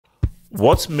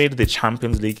What made the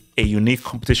Champions League a unique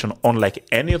competition unlike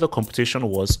any other competition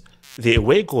was the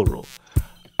away goal rule.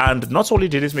 And not only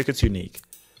did it make it unique,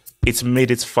 it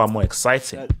made it far more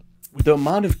exciting. The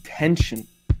amount of tension,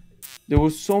 there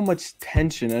was so much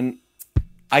tension, and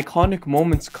iconic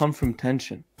moments come from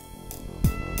tension.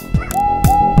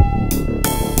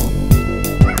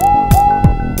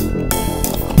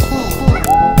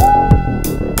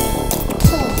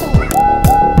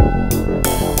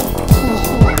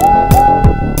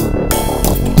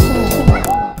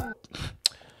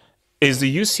 Is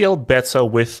the UCL better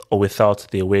with or without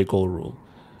the away goal rule?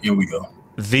 Here we go.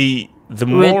 The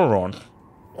moron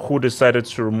who decided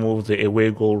to remove the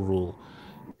away goal rule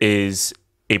is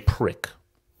a prick.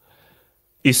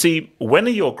 You see, when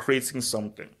you're creating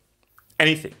something,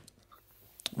 anything,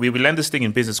 we learn this thing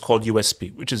in business called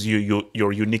USP, which is your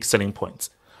unique selling point,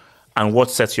 and what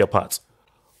sets you apart.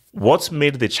 What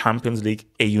made the Champions League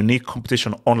a unique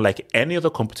competition unlike any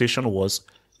other competition was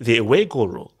the away goal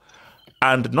rule.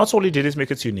 And not only did it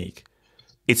make it unique,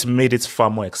 it made it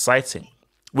far more exciting,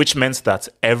 which meant that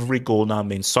every goal now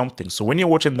means something. So when you're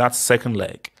watching that second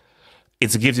leg,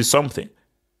 it gives you something.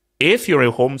 If you're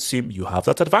a home team, you have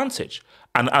that advantage.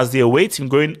 And as the away team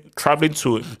traveling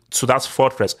to that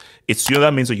fortress,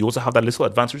 that means that you also have that little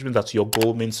advantage, which means that your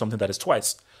goal means something that is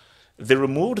twice. They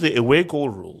removed the away goal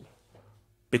rule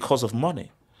because of money.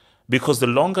 Because the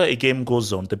longer a game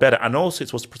goes on, the better. And also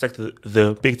it was to protect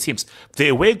the big teams. The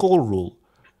away goal rule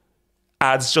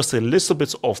adds just a little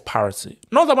bit of parity.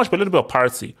 Not that much, but a little bit of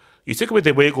parity. You take away the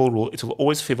away goal rule, it will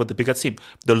always favor the bigger team.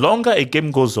 The longer a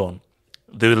game goes on,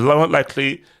 the more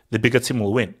likely the bigger team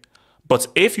will win. But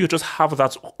if you just have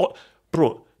that,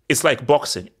 bro, it's like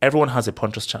boxing. Everyone has a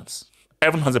puncher's chance.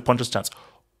 Everyone has a puncher's chance.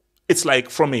 It's like,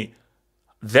 for me,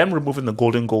 them removing the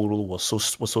golden goal rule was so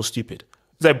stupid.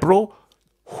 It's like, bro,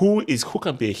 who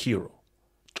can be a hero?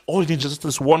 All you need is just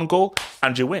this one goal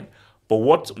and you win. But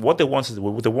what they want is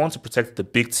they want to protect the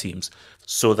big teams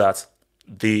so that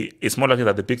it's more likely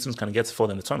that the big teams can get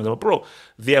further in the tournament. But bro,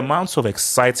 the amounts of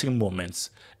exciting moments,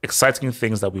 exciting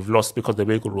things that we've lost because of the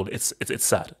away goal rule, it's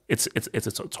sad. It's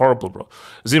horrible, bro.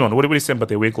 Zeman, what are you saying about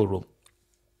the away goal rule?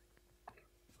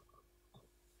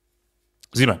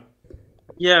 Zeman.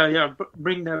 Yeah,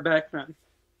 bring that back, man.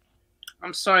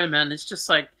 I'm sorry, man. It's just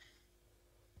like,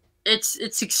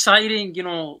 it's exciting,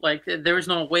 like there is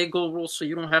no away goal rule, so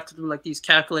you don't have to do like these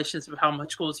calculations of how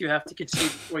much goals you have to concede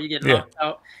before you get knocked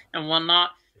out and whatnot.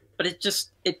 But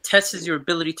it tests your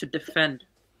ability to defend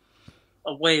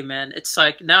away, man. It's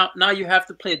like now you have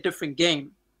to play a different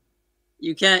game.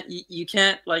 You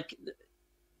can't like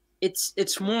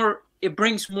it's more, it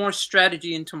brings more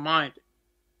strategy into mind.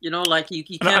 Like you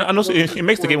can't. And also it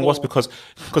makes the game worse because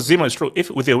Zima is true. If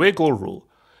with the away goal rule,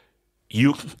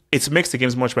 it makes the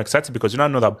games much more exciting because you now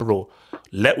know that, bro,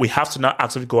 we have to now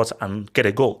actively go out and get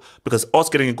a goal, because us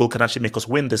getting a goal can actually make us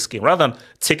win this game. Rather than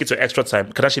take it to extra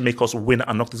time, can actually make us win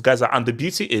and knock these guys out. And the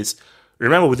beauty is,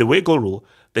 remember, with the away goal rule,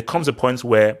 there comes a point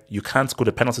where you can't go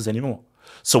to penalties anymore.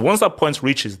 So once that point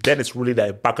reaches, then it's really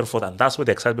like back and forth, and that's where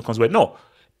the excitement becomes. Where no,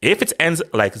 if it ends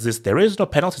like this, there is no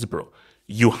penalties, bro.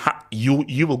 You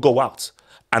will go out,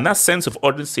 and that sense of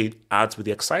urgency adds with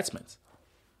the excitement.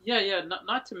 Yeah.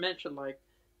 Not to mention, like,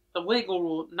 the away goal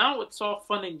rule. Now it's all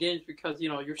fun and games because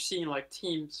you're seeing like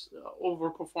teams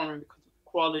overperforming because of the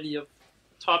quality of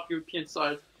top European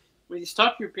sides. When these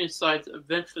top European sides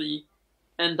eventually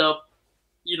end up,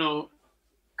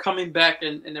 coming back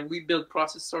and the rebuild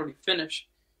process is already finished,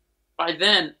 by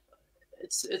then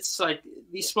it's like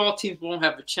these small teams won't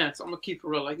have a chance. I'm gonna keep it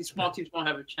real. Like, these small teams won't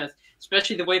have a chance,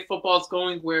 especially the way football's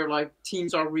going, where like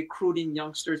teams are recruiting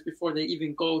youngsters before they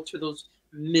even go to those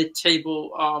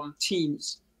mid-table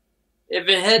teams. If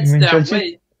it heads that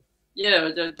Chelsea?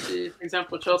 Way, for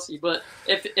example, Chelsea. But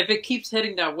if it keeps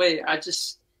heading that way,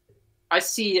 I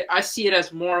see it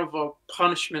as more of a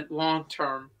punishment long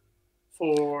term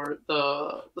for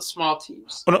the small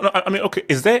teams. Oh, no, I mean, okay,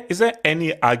 is there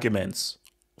any arguments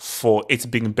for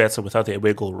it being better without the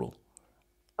away goal rule?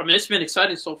 I mean, it's been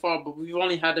exciting so far, but we've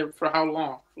only had it for how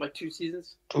long? For like 2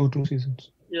 seasons? 2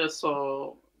 seasons. Yeah,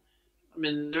 so I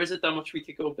mean, there isn't that much we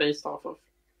could go based off of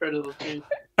compared to those games.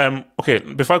 Okay,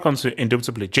 before I come to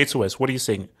indubitably, J2S, what are you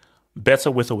saying?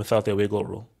 Better with or without the away goal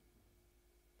rule?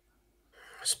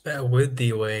 It's better with the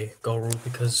away goal rule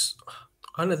because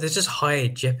I don't know, there's just higher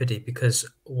jeopardy, because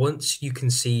once you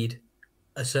concede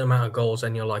a certain amount of goals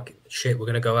and you're like, shit, we're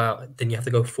going to go out, then you have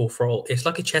to go full throttle. It's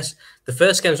like a chess. The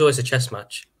first game is always a chess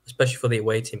match, especially for the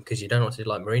away team, because you don't know what to do.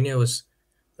 Like, Mourinho was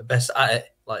the best at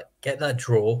it. Like, get that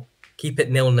draw, keep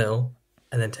it 0-0,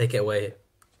 and then take it away,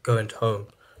 go into home.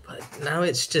 But now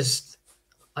it's just,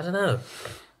 I don't know.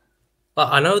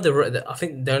 I know I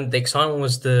think the excitement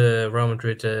was the Real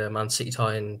Madrid Man City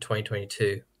tie in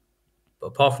 2022, but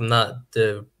apart from that,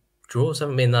 the draws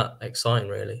haven't been that exciting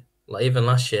really. Like even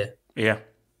last year, Yeah.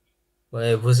 well,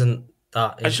 it wasn't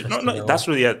that Actually, interesting. no, that's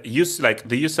really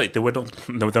they were not,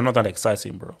 no, they're not that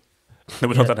exciting, bro. They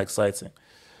were not that exciting.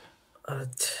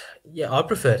 Yeah, I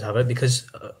prefer to have it because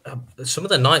some of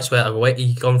the nights where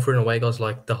you gone through an away goals,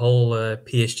 like the whole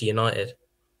PSG United.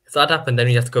 If that happened, then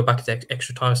you have to go back to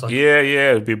extra time. It's like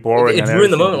It'd be boring. It'd and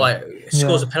ruin the everything. moment. Like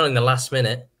scores a penalty in the last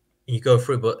minute, and you go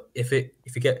through. But if that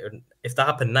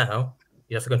happened now,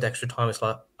 you have to go into extra time. It's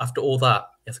like after all that,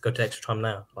 you have to go to extra time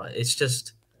now. Like it's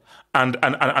just and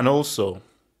also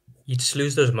you just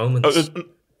lose those moments.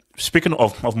 Speaking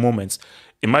of moments,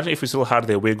 imagine if we still had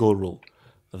the away goal rule.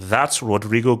 That's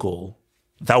Rodrigo goal.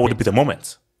 That would be the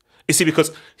moment. You see,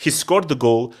 because he scored the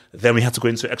goal, then we had to go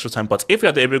into extra time. But if we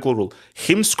had the away goal rule,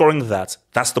 him scoring that's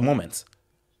the moment.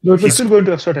 No, it was still going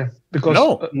to extra time because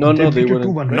they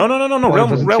wouldn't. Right? No.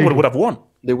 Real would have won.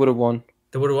 They would have won.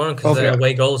 They would have won because the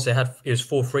away goals they had, it was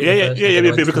 4-3. Yeah.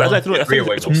 Because I think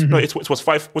it was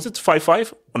 5. Was it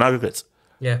 5-5 on aggregate?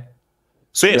 Yeah.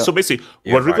 So basically,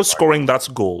 Rodrigo scoring that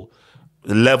goal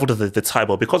leveled the tie,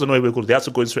 but because of no away goal, they had to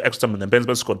go into extra time and then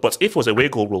Benzema scored. But if it was a away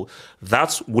goal rule,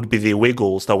 that would be the away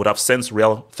goals that would have sent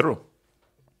Real through.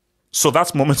 So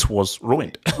that moment was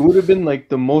ruined. It would have been like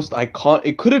the most iconic.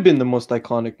 It could have been the most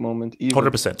iconic moment.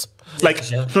 100%. Like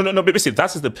no. Basically,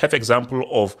 that is the perfect example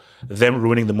of them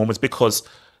ruining the moments because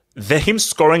him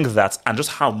scoring that and just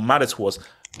how mad it was.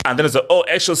 And then it's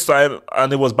extra time,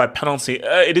 and it was by penalty.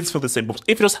 It didn't feel the same. But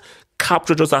if you just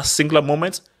capture just that singular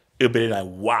moment, it would be like,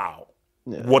 wow,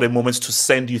 what a moment to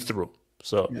send you through.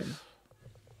 So,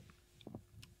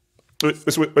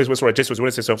 sorry, Jason, you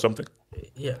want to say something?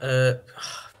 Yeah,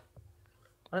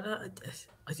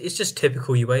 it's just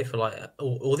typical UEFA. Like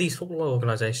all these football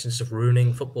organisations of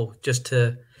ruining football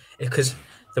because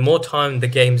the more time the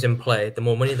game's in play, the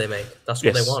more money they make. That's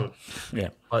what they want. Yeah.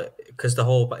 Because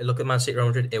look at Man City, Real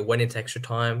Madrid. It went into extra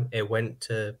time. It went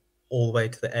all the way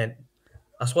to the end.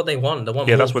 That's what they want. They want.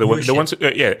 Yeah, that's what they want. They want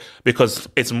to. Because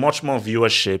it's much more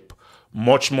viewership,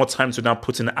 much more time to now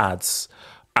put in ads,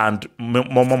 and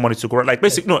more money to grow. Like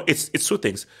basically, no, it's two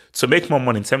things. To make more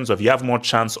money in terms of you have more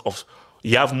chance of.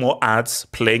 You have more ads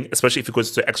playing, especially if it goes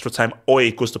to extra time or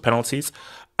it goes to penalties,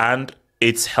 and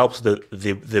it helps the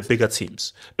bigger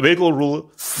teams. The away goal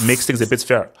rule makes things a bit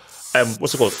fairer.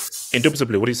 What's it called?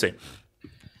 Indubitably, what do you say?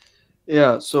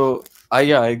 Yeah, so I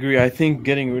agree. I think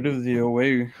getting rid of the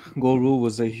away goal rule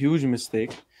was a huge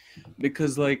mistake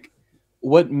because like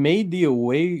what made the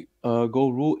away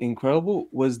goal rule incredible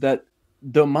was that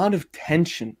the amount of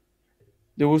tension.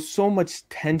 There was so much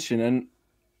tension, and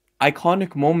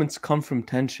iconic moments come from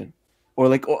tension, or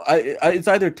like it's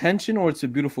either tension or it's a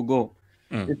beautiful goal.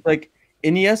 It's like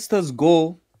Iniesta's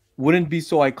goal wouldn't be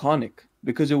so iconic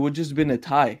because it would just been a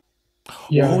tie.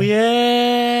 Yeah. Oh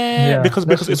yeah. Because it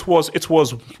was 1-0.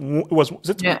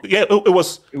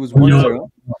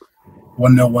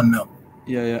 1-0.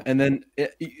 Yeah. And then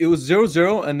it was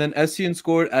 0-0, and then Essien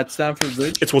scored at Stamford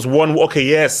Bridge. It was 1. Okay,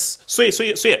 yes. So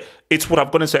yeah, it would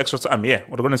have gone into extra time. Yeah,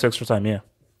 would have gone into extra time. Yeah.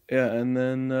 Yeah, and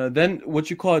then what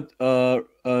you call it,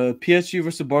 PSG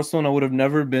versus Barcelona would have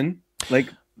never been like.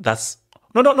 That's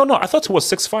no. I thought it was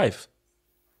 6-5.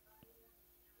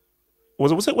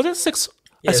 Was it 6?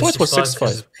 Yeah, I saw it was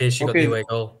 6-5. PSG got the away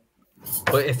goal,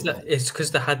 but it's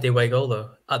because they had the away goal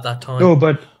though at that time. No,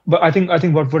 but I think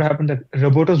what would happen that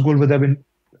Roberto's goal would have been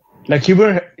like he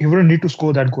wouldn't need to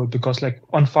score that goal because like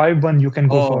on 5-1 you can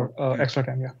go for extra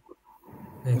time. Yeah.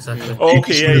 Exactly.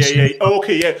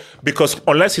 Okay, yeah. Because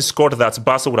unless he scored that,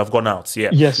 Barca would have gone out. Yeah.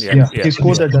 Yes. He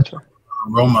scored that. That's right.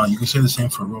 Roma, you can say the same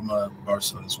for Roma,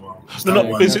 Barca as well. But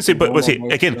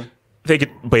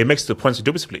it makes the point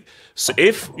indubitably. So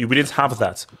if we didn't have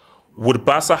that, would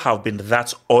Barca have been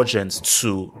that urgent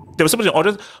to? There was something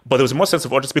urgent, but there was more sense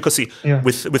of urgency because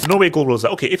with no way goal rules,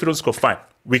 like, okay, if you don't score, fine,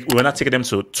 we're not taking them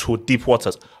to deep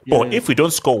waters. But if we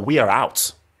don't score, we are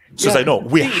out. So it's like, no,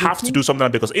 we have to do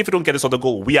something because if you don't get this other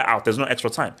goal, we are out. There's no extra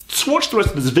time. To watch the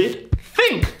rest of this vid,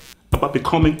 think about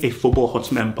becoming a Football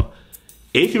Hut member.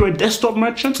 If you're a desktop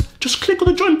merchant, just click on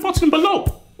the join button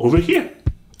below, over here.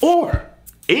 Or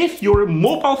if you're a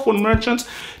mobile phone merchant,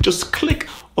 just click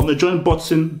on the join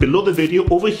button below the video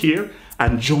over here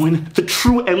and join the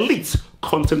true elite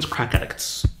content crack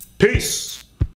addicts. Peace.